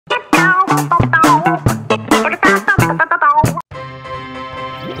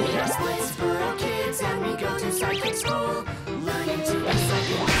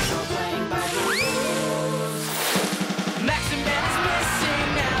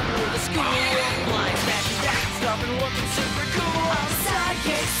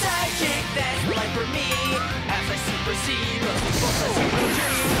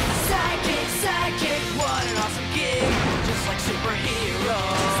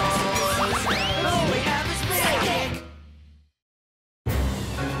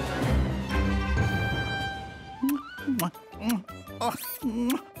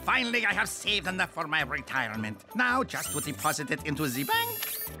Finally, I have saved enough for my retirement. Now, just to deposit it into the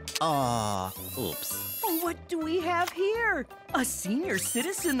bank. Oops. What do we have here? A senior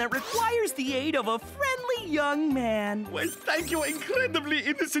citizen that requires the aid of a friendly young man. Well, thank you, incredibly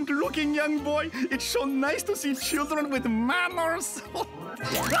innocent-looking young boy. It's so nice to see children with manners.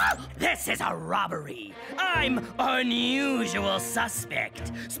 This is a robbery. I'm unusual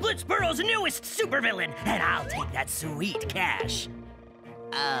suspect. Splittsboro's newest supervillain, and I'll take that sweet cash.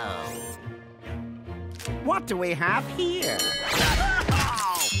 Oh. What do we have here?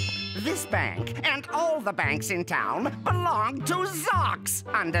 This bank and all the banks in town belong to Zox.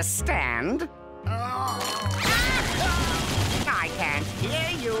 Understand? I can't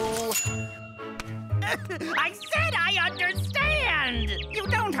hear you. I said I understand! You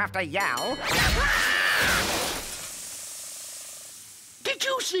don't have to yell. Did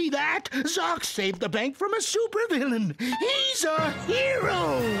you see that? Zox saved the bank from a supervillain. He's a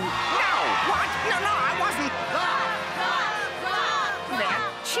hero. No, what? No, I wasn't. They're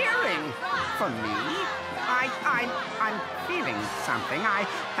cheering for me. I'm feeling something I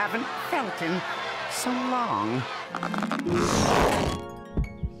haven't felt in so long.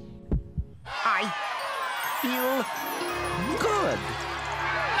 I feel good.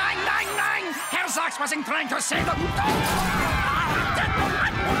 999! Herr Zox wasn't trying to save them.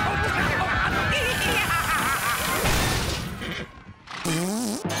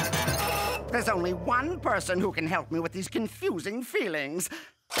 There's only one person who can help me with these confusing feelings.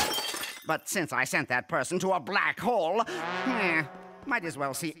 But since I sent that person to a black hole, might as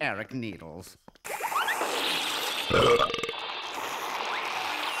well see Eric Needles.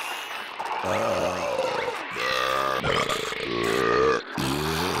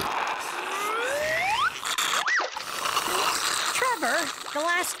 Trevor, the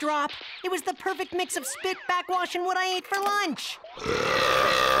last drop. It was the perfect mix of spit, backwash, and what I ate for lunch.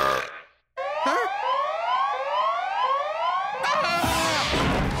 Huh?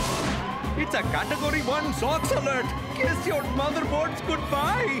 It's a Category 1 Zox alert! Kiss your motherboards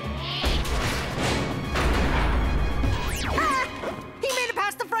goodbye! He made it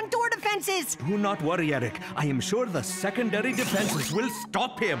past the front door defenses! Do not worry, Eric. I am sure the secondary defenses will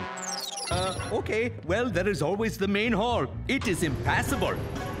stop him. Okay. Well, there is always the main hall. It is impassable.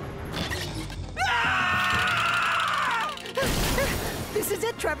 This is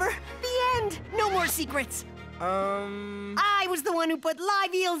it, Trevor. The end. No more secrets. I was the one who put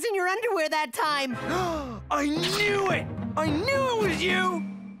live eels in your underwear that time. I knew it! I knew it was you!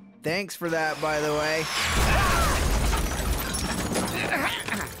 Thanks for that, by the way.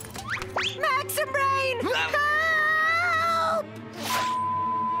 Maximbrain! Help!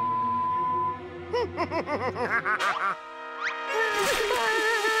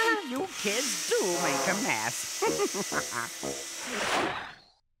 You kids do make a mess.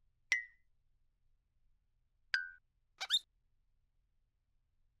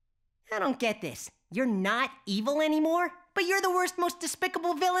 I don't get this. You're not evil anymore, but you're the worst, most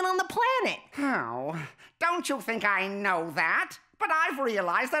despicable villain on the planet. Oh, don't you think I know that? But I've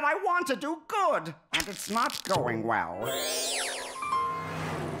realized that I want to do good, and it's not going well.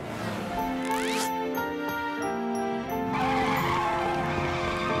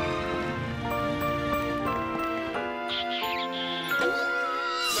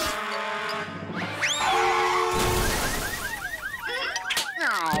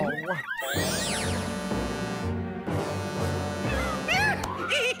 Oh.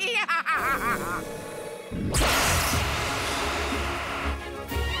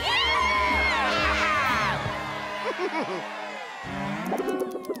 What?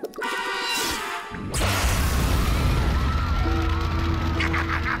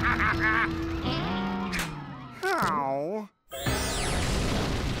 Oh.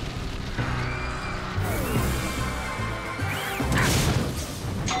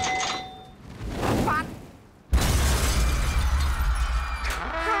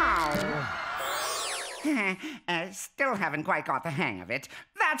 Still haven't quite got the hang of it.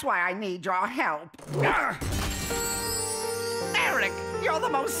 That's why I need your help. Eric, you're the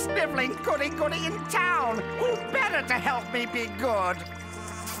most sniveling goody-goody in town. Who better to help me be good?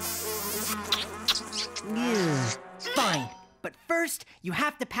 Fine, but first, you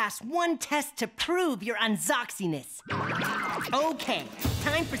have to pass one test to prove your unzoxiness. Okay,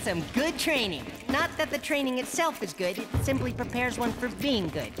 time for some good training. Not that the training itself is good, it simply prepares one for being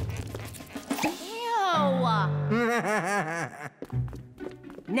good.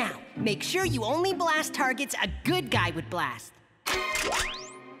 Now, make sure you only blast targets a good guy would blast.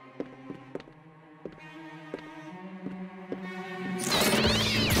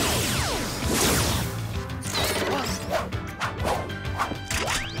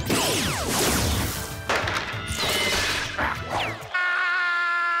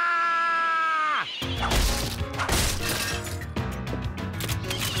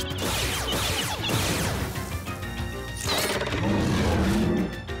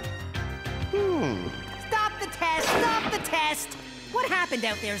 happened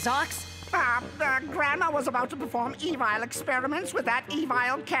out there, Zox? Grandma was about to perform evil experiments with that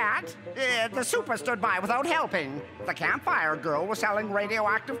evil cat. The super stood by without helping. The campfire girl was selling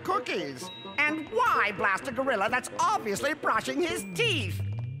radioactive cookies. And why blast a gorilla that's obviously brushing his teeth?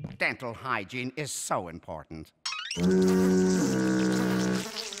 Dental hygiene is so important.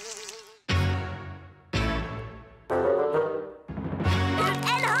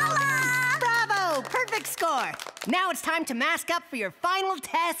 Bravo! Perfect score! Now it's time to mask up for your final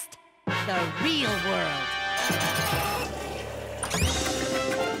test. The real world.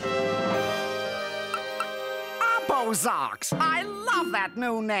 Oppoxox! I love that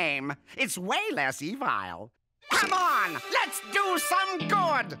new name. It's way less evil. Come on, let's do some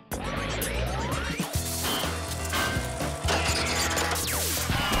good!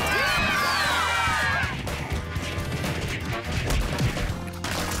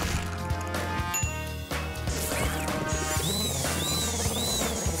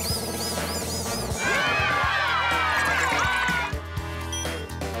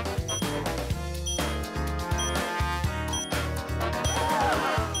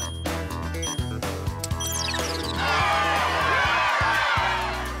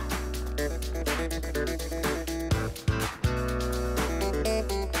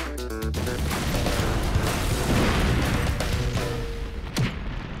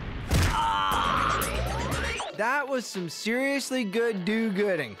 That was some seriously good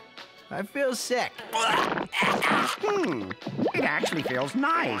do-gooding. I feel sick. It actually feels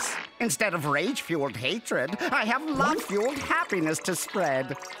nice. Instead of rage-fueled hatred, I have love-fueled happiness to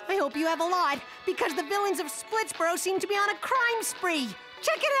spread. I hope you have a lot, because the villains of Splittsboro seem to be on a crime spree.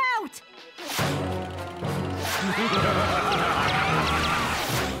 Check it out!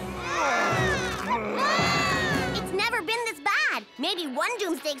 It's never been this bad. Maybe one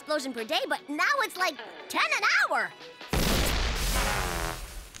doomsday explosion per day, but now it's like 10 an hour.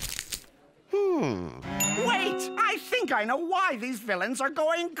 Wait! I think I know why these villains are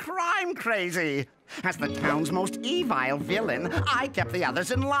going crime crazy. As the town's most evil villain, I kept the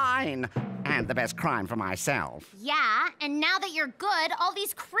others in line. And the best crime for myself. Yeah, and now that you're good, all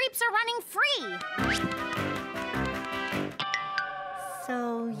these creeps are running free.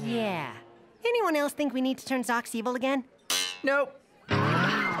 So, yeah. Anyone else think we need to turn Zox evil again? Nope.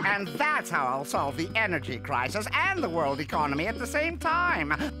 And that's how I'll solve the energy crisis and the world economy at the same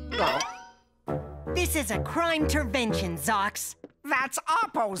time. Oh, This is a crime intervention, Zox. that's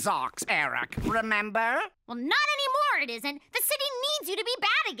Oppoxox, Eric. Remember? Well, not anymore, it isn't. The city needs you to be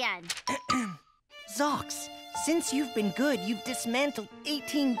bad again. Zox, since you've been good, you've dismantled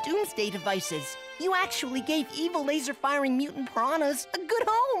 18 doomsday devices. You actually gave evil laser-firing mutant piranhas a good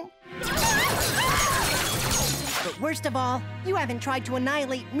home. But worst of all, you haven't tried to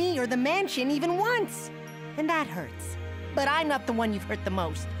annihilate me or the mansion even once. And that hurts. But I'm not the one you've hurt the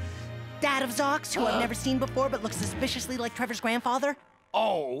most. Dad of Zox, who I've never seen before but looks suspiciously like Trevor's grandfather.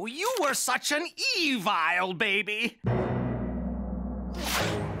 Oh, you were such an evil baby.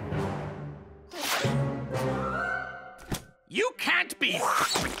 You can't be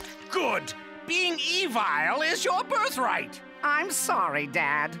good. Being evil is your birthright. I'm sorry,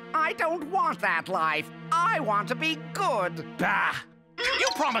 Dad. I don't want that life. I want to be good. Bah! You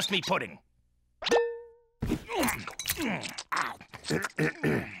promised me pudding.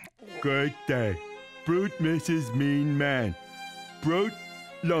 Good day. Brute Mrs. Mean Man. Brute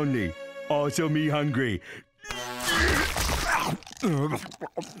lonely. Also me hungry.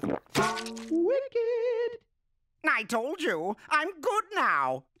 Wicked. I told you. I'm good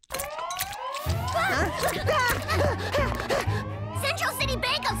now. Central City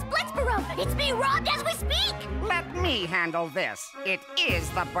Bank of Splittsboro! It's being robbed as we speak! Let me handle this. It is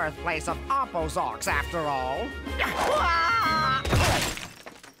the birthplace of Oppoxox, after all.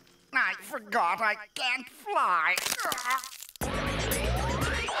 I forgot I can't fly.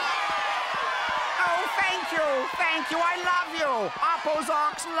 Oh, thank you. Thank you. I love you.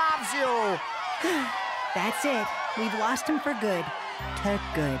 Oppoxox loves you. That's it. We've lost him for good. To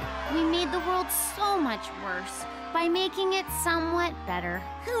good. We made the world so much worse by making it somewhat better.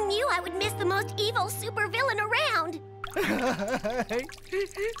 Who knew I would miss the most evil supervillain around? He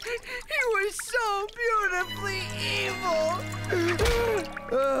was so beautifully evil.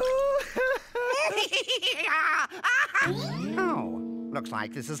 Oh, looks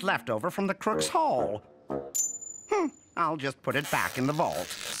like this is leftover from the Crook's Hall. I'll just put it back in the vault.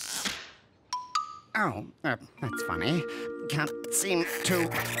 Oh, that's funny. Can't seem to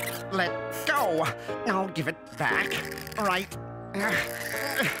let go. I'll give it back right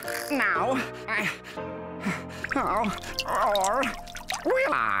now. Oh, or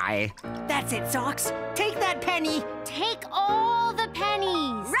Will I? That's it, Zox. Take that penny. Take all the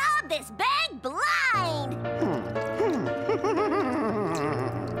pennies. Rob this bank blind!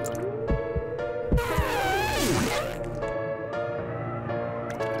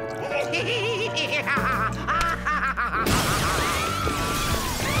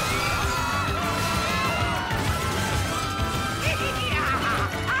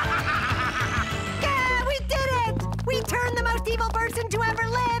 Yeah, we did it! We turned the most evil person to ever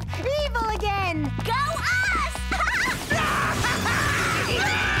live evil again! Go us!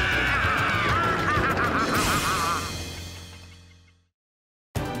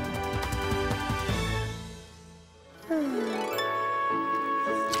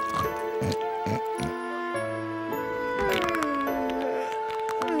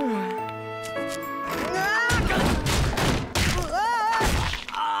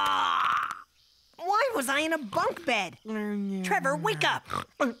 Why was I in a bunk bed? Trevor, wake up!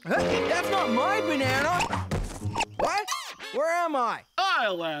 That's not my banana! What? Where am I?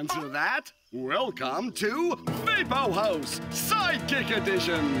 I'll answer that. Welcome to Vapo House, Sidekick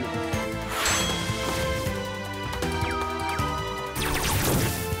Edition.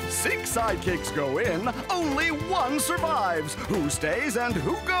 Six sidekicks go in, only one survives. Who stays and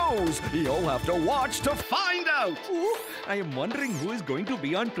who goes? You'll have to watch to find out. Ooh, I am wondering who is going to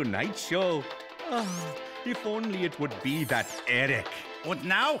be on tonight's show. If only it would be that Eric. And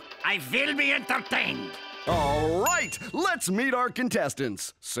now, I will be entertained. All right, let's meet our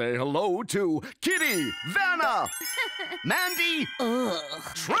contestants. Say hello to Kitty, Vanna, Mandy,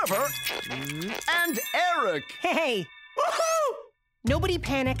 Trevor, and Eric. Hey! Woohoo! Nobody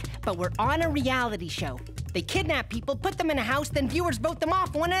panic, but we're on a reality show. They kidnap people, put them in a house, then viewers vote them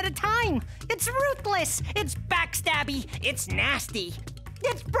off one at a time. It's ruthless, it's backstabby, it's nasty.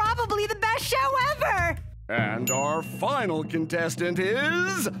 It's probably the best show ever! And our final contestant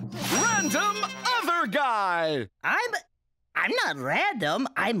is Random Other Guy. I'm not random.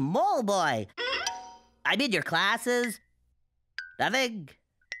 I'm Mole Boy. I did your classes. Nothing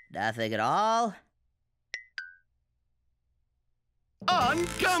at all.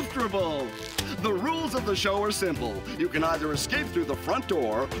 Uncomfortable. The rules of the show are simple. You can either escape through the front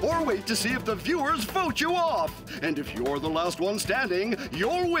door or wait to see if the viewers vote you off. And if you're the last one standing,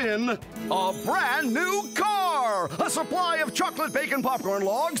 you'll win a brand new car, a supply of chocolate bacon popcorn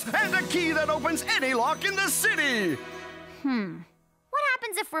logs, and a key that opens any lock in the city. What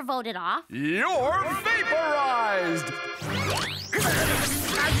happens if we're voted off? You're vaporized.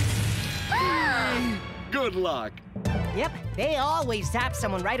 Good luck. Yep, they always zap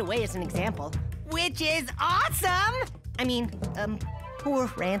someone right away as an example. Which is awesome! I mean, poor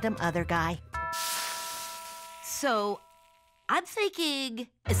Random Other Guy. So, I'm thinking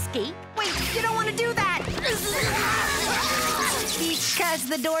escape? Wait, you don't want to do that! Because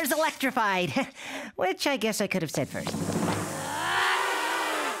the door's electrified. Which I guess I could have said first.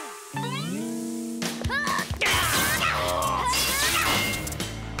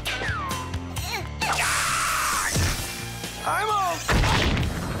 I'm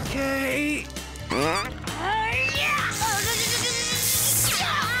okay.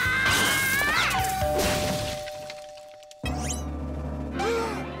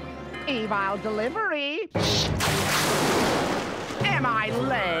 Evil delivery. Am I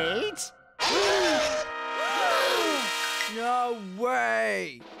late? No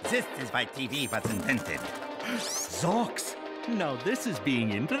way. This is why TV was invented. Zox, now this is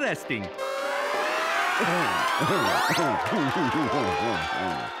being interesting.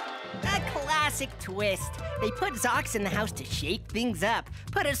 A classic twist. They put Zox in the house to shake things up,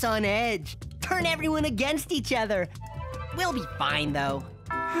 put us on edge, turn everyone against each other. We'll be fine, though.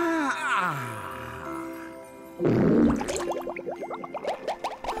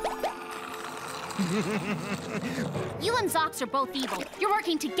 You and Zox are both evil. You're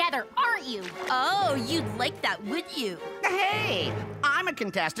working together, aren't you? Oh, you'd like that, wouldn't you? Hey, I'm a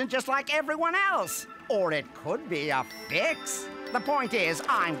contestant just like everyone else. Or it could be a fix. The point is,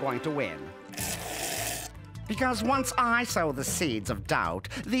 I'm going to win. Because once I sow the seeds of doubt,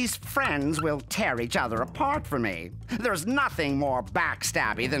 these friends will tear each other apart for me. There's nothing more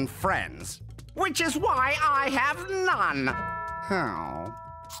backstabby than friends. Which is why I have none. Oh.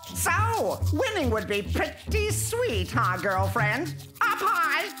 So, winning would be pretty sweet, huh, girlfriend? Up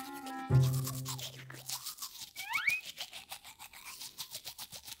high!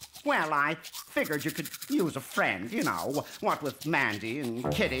 Well, I figured you could use a friend, you know, what with Mandy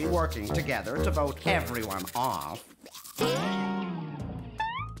and Kitty working together to vote everyone off. Me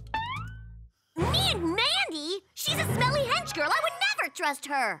and Mandy? She's a smelly hench girl. I would never never trust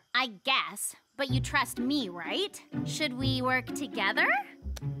her. I guess. But you trust me, right? Should we work together?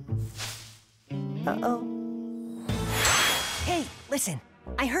 Uh-oh. Hey, listen.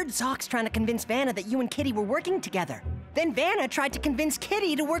 I heard Zox trying to convince Vanna that you and Kitty were working together. Then Vanna tried to convince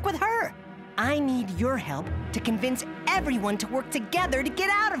Kitty to work with her. I need your help to convince everyone to work together to get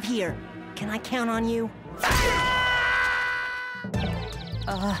out of here. Can I count on you?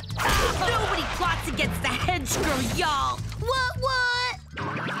 Nobody plots against the hedge girl, y'all. What?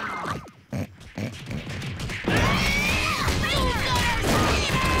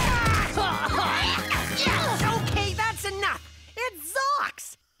 Okay, that's enough. It's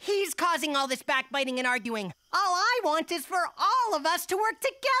Zox. He's causing all this backbiting and arguing. All I want is for all of us to work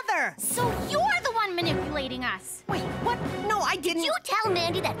together. So you're the one manipulating us. Wait, what? No, I didn't. Did you tell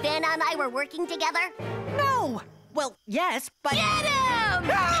Mandy that Vanna and I were working together? No. Well, yes, but... Get him!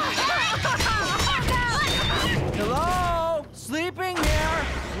 Hello? Sleeping here?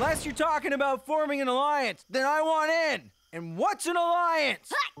 Unless you're talking about forming an alliance, then I want in. And what's an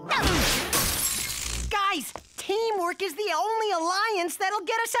alliance? Guys, teamwork is the only alliance that'll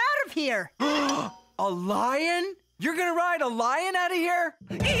get us out of here. A lion? You're gonna ride a lion out of here?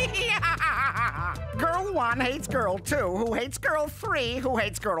 Girl 1 hates Girl 2, who hates Girl 3, who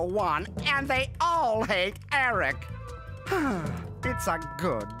hates Girl 1, and they all hate Eric. It's a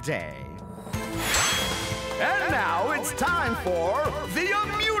good day. And now it's time for the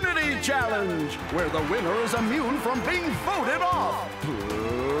Immunity Challenge, where the winner is immune from being voted off.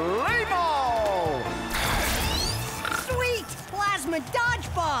 Play ball! Sweet! Plasma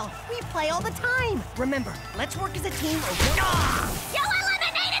dodgeball! We play all the time. Remember, let's work as a team or we're... You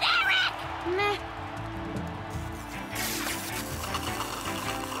eliminated Eric! Meh.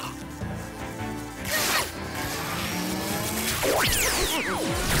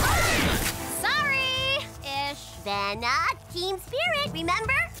 Sorry-ish. Vanna, team spirit,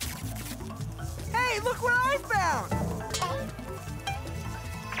 remember? Hey, look what I found!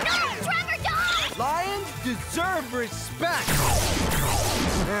 No, Trevor, don't! Lions deserve respect!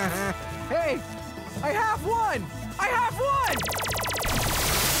 Hey, I have one! I have one!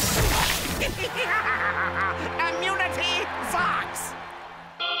 Immunity Zox!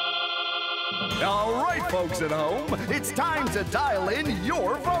 All right, folks at home, it's time to dial in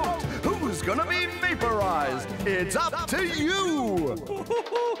your vote. Who's gonna be vaporized? It's up to you.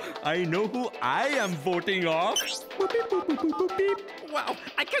 I know who I am voting off. Wow,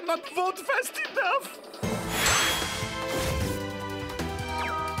 I cannot vote fast enough.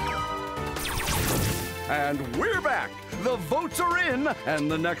 And we're back. The votes are in,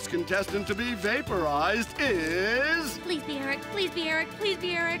 and the next contestant to be vaporized is... Please be Eric. Please be Eric. Please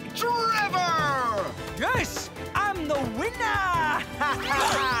be Eric. Trevor! Yes! I'm the winner!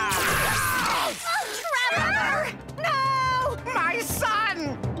 Trevor! No! My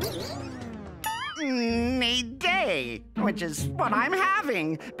son! Need day, which is what I'm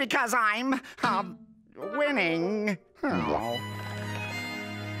having, because I'm, winning. Oh.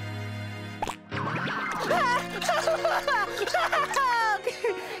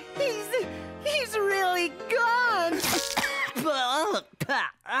 He's really gone.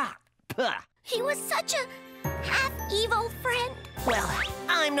 He was such a half-evil friend. Well,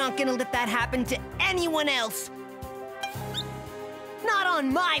 I'm not gonna let that happen to anyone else. Not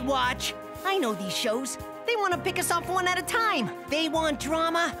on my watch. I know these shows. They want to pick us off one at a time. They want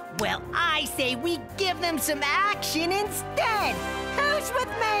drama. Well, I say we give them some action instead. Who's with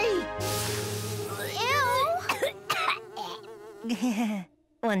me? Ew.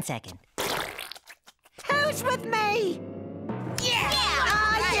 1 second. Who's with me? Yeah!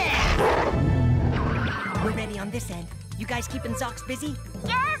 Yeah! We're ready on this end. You guys keeping Zox busy?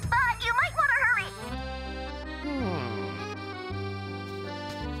 Yes, but you might want to hurry.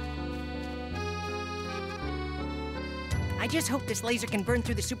 I just hope this laser can burn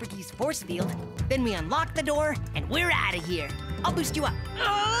through the Super Key's force field. Then we unlock the door, and we're out of here. I'll boost you up.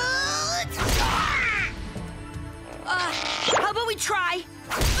 How about we try?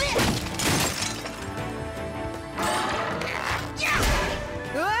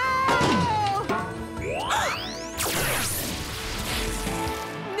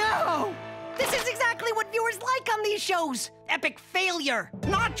 No! This is exactly what viewers like on these shows. Epic failure.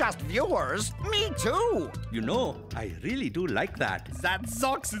 Not just viewers, me too. You know, I really do like that. That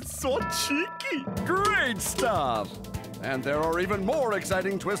Zox is so cheeky. Great stuff! And there are even more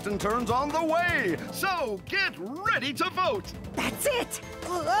exciting twists and turns on the way. So get ready to vote. That's it.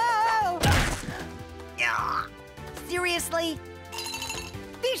 Whoa. Seriously?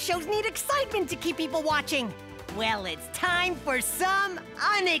 These shows need excitement to keep people watching. Well, it's time for some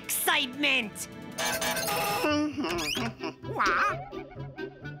unexcitement. What?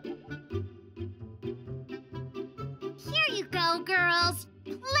 Here you go, girls.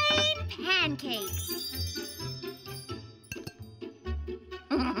 Plain pancakes.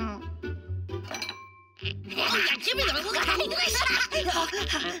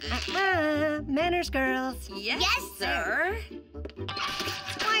 Manners, girls. Yes, sir.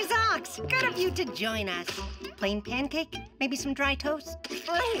 Why, Zox, good of you to join us. Plain pancake? Maybe some dry toast?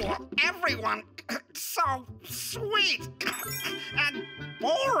 Oh, everyone, so sweet and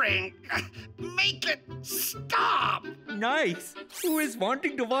boring. Make it stop. Nice. Who is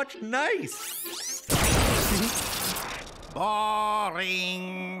wanting to watch Nice?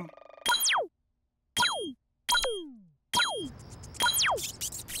 Boring.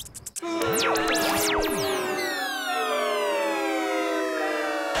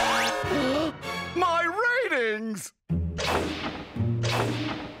 My ratings!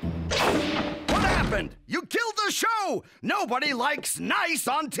 What happened? You killed the show! Nobody likes Nice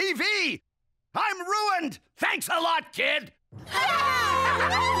on TV! I'm ruined! Thanks a lot, kid!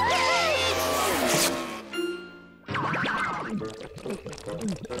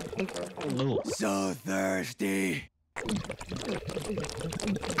 So thirsty.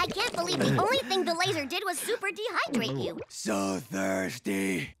 I can't believe the only thing the laser did was super dehydrate you. So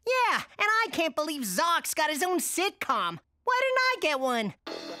thirsty. Yeah, and I can't believe Zox got his own sitcom. Why didn't I get one?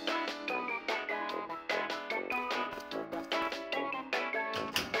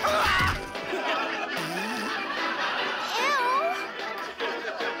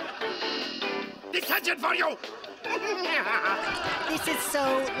 Detention for you. This is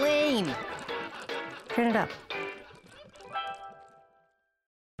so lame. Turn it up.